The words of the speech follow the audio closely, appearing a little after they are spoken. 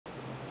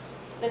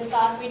Let's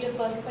start with the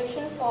first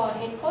questions for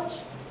head coach.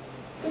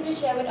 Could you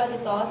share with us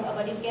your thoughts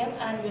about this game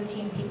and your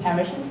team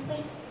preparation,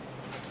 please?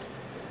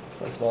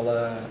 First of all,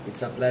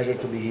 it's a pleasure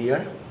to be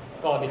here.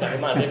 ก็ดีใจ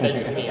มากที่ได้อ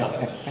ยู่ที่นี่ครับ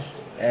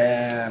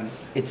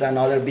It's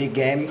another big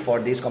game for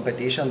this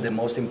competition, the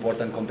most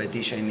important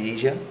competition in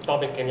Asia. ก็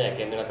เป็นเกมใหญ่เก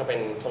มนึงแล้วก็เป็น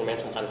ทัวร์นาเมน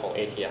ต์สำคัญของเ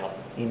อเชียครับ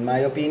In my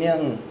opinion,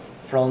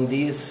 from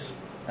this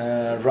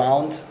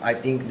round, I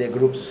think the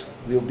groups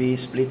will be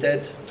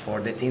splitted for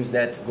the teams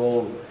that go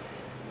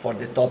for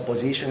the top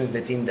positions,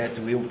 the team that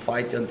will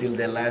fight until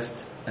the last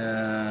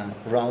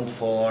round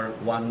for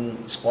one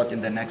spot in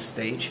the next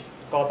stage.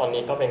 ก็ตอน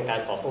นี้ก็เป็นการ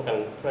ต่อสู้กัน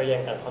เพื่อแย่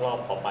งกันเข้ารอบ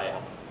ต่อไปค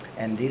รับ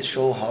And this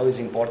show how is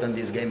important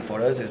this game for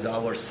us. Is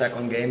our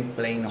second game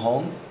playing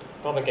home.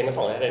 ก็เป็นเกมที่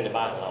2ที่เล่นใน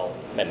บ้านของเรา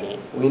แบบนี้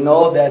We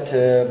know that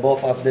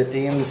both of the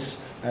teams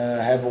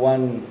have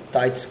one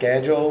tight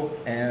schedule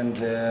and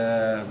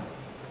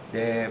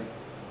the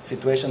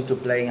situation to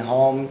play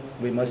home.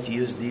 We must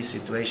use this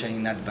situation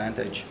in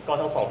advantage. ก็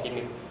ทั้ง2ทีม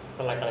มี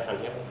รายการแข่งขัน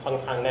ที่ค่อน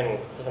ข้างแน่น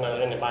เพราะฉะนั้นเรา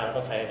เล่นในบ้านต้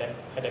องใช้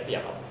ให้ได้เปรีย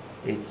บครับ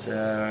It's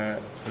a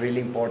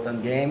really important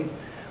game.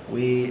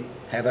 We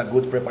have a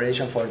good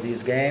preparation for this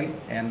game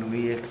and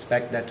we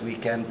expect that we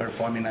can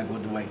perform in a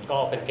good way. ก็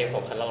เป็นเกมส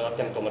ำคัญเราเต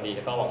รียมตัวมาดีแ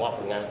ล้วก็หวังว่าผ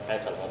ลงานการ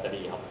แข่งขันของเราจะ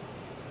ดีครับ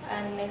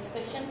And next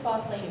question for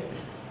player.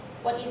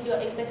 What is your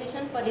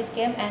expectation for this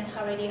game and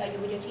how ready are you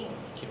with your team?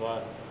 คิดว่า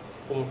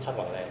พุ่งคาดห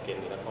วังอะไรเกม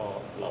นี้แล้วก็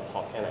เราพร้อ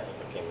มแค่ไหน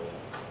กับเกมนี้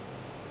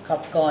ครั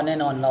บก็แน่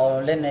นอนเรา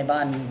เล่นในบ้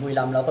านบุรี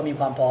รัมย์เราก็มี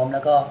ความพร้อมแล้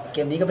วก็เก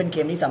มนี้ก็เป็นเก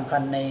มที่สำคั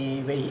ญใน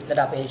ระ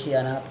ดับเอเชีย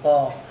นะครับก็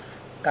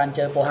การเจ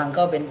อโปฮัง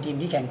ก็เป็นทีม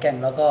ที่แข็งแกร่ง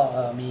แล้วก็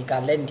มีกา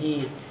รเล่นที่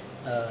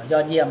ยอ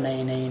ดเยี่ยม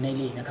ใน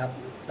ลีกนะครับ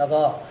แล้ว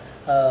ก็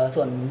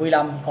ส่วนบุรี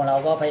รัมย์ของเรา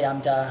ก็พยายาม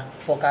จะ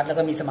โฟกัสแล้ว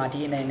ก็มีสมา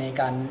ธิใน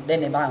การเล่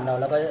นในบ้านของเรา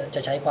แล้วก็จ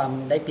ะใช้ความ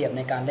ได้เปรียบใ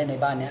นการเล่นใน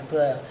บ้านนี้เ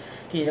พื่อ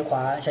ที่จะค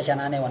ว้าชัยช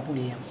นะในวันพรุ่ง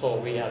นี้ So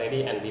we are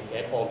ready and we play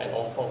at home and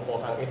also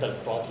Pohang is a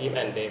strong team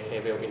and they play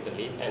well in the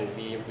league and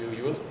we will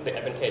use the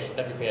advantage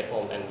that we play at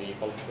home and we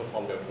want to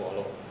perform well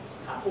tomorrow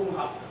ครับ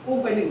อุ้ม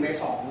ไป1 ใน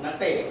 2นัก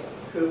เตะ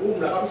คืออุ้ม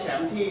แล้วก็พี่แชม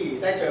ป์ที่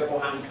ได้เจอโป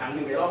ฮังอีกครั้งห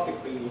นึ่งในรอบ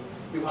10 ปี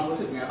มีความรู้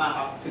สึกไงบ้างค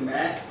รับถึงแม้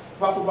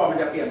ว่าฟุตบอลมัน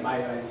จะเปลี่ยนไป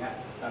อะไรเงี้ย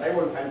แต่ได้ว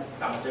นกัน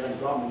กลับมาเจอกันอี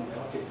กรอบนึงใน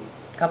รอบ10 ปี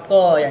ครับ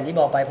ก็อย่างที่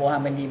บอกไปโปฮั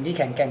งเป็นทีมที่แ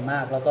ข็งแกร่งม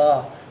ากแล้วก็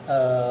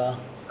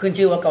ขึ้น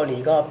ชื่อว่าเกาหลี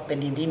ก็เป็น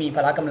ทีมที่มีพ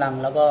ละกำลัง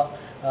แล้วก็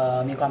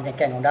มีความแข็งแ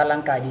กร่งของด้านร่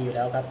างกายดีอยู่แ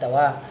ล้วครับแต่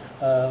ว่า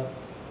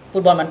ฟุ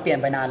ตบอลมันเปลี่ยน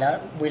ไปนานแล้ว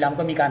บุรีรัมย์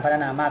ก็มีการพัฒ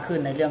นามากขึ้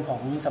นในเรื่องขอ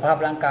งสภาพ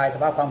ร่างกายส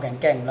ภาพความแข็ง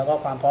แกร่งแล้วก็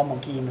ความพร้อมขอ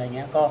งทีมอะไรเ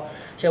งี้ยก็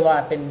เชื่อว่า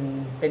เ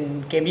ป็น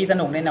เกมที่ส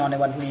นุกแน่นอนใน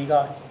วันพรุ่งนี้ก็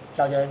เ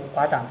ราจะค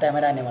ว้า3 แต้มไ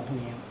ม่ได้ในวันพรุ่ง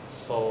นี้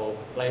So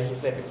like he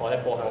said before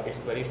that Pohang is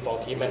very strong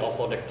team and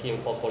also the team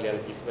for Korean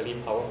is very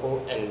powerful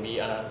and we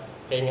are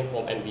playing at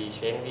home and we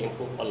change we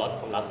improve a lot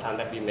from last time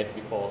that we met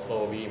before so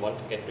we want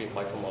to get 3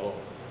 points tomorrow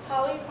How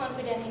are you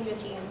confident in your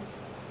teams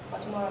for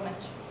tomorrow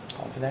match?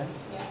 Confidence?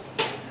 Yes.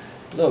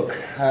 Look,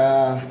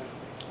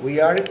 we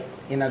are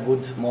in a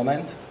good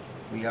moment.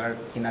 We are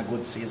in a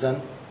good season.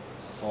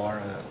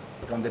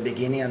 From the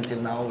beginning until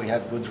now, we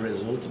have good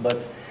results. But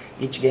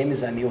each game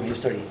is a new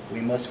history.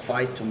 We must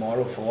fight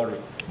tomorrow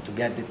to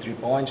get the 3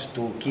 points,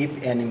 to keep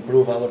and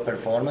improve our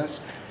performance.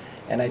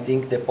 And I think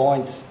the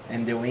points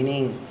and the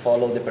winning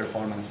follow the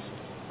performance.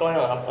 ก็น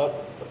ะครับ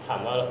ถาม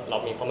ว่าเรา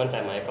มีความมั่นใจ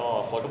ไหมก็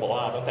โค้ชก็บอก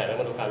ว่าตั้งแต่เริ่ม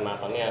ฤดูกาลมา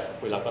ตอนนี้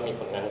คุยเราก็มี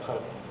ผลงาน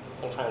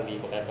ค่อนข้างดี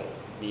ผลงาน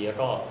ดีแล้ว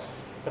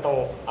ก็ต้อง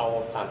เอา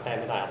3 แต้ม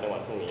ให้ได้ในวั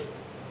นพรุ่งนี้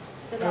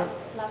The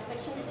last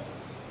question please.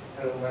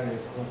 Hello, my name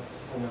is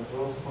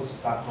Song-Yeon-jo,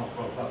 sports.com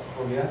from South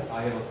Korea. I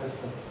have a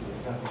question to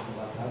Mr.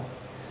 Kumata.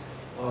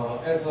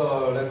 As a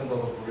legend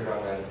of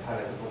Buriram and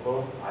Thailand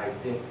football, I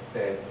think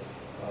that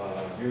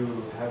you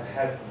have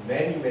had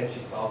many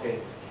matches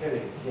against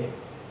Kelly team.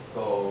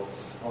 So,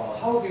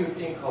 how do you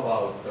think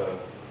about the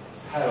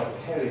style of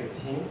Kelly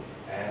team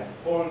and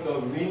all the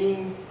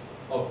winning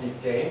of this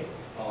game,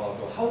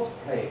 how to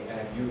play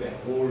and you and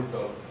all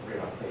the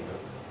Buriram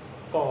players?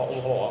 ก็อุ้ม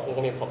เขาบอกว่าอุ้ม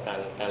ก็มีประสบการ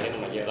ณ์การเล่น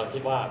มาเยอะเราคิ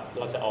ดว่า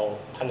เราจะเอา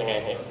ทำยังไง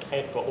ให้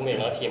ตัวอุ้มเอง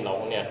แล้วทีมเรา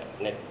เนี่ย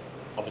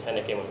เอาไปใช้ใน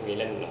เกมวันพรุ่งนี้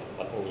เล่น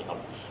วันพรุ่งนี้ครับ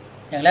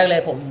อย่างแรกเล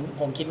ย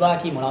ผมคิดว่า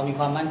ทีมของเรามี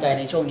ความมั่นใจ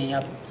ในช่วงนี้ค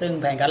รับซึ่ง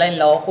แผนการเล่น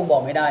เราคงบอ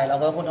กไม่ได้เรา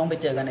ก็ต้องไป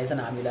เจอกันในส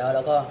นามอยู่แล้วแ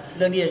ล้วก็เ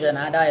รื่องที่จะชน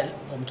ะได้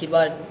ผมคิดว่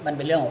ามันเ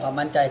ป็นเรื่องของความ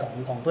มั่นใจ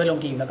ของเพื่อนร่ว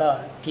มทีมแล้วก็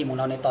ทีมของ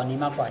เราในตอนนี้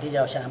มากกว่าที่จ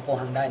ะชนะโป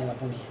ฮังได้ในวัน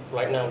พรุ่งนี้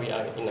Right now we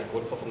are in a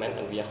good performance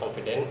and we are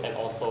confident and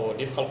also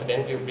this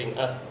confidence will bring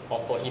us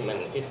also him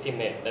and his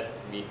teammate that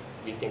we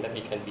think that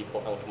we can beat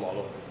Pohang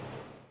tomorrow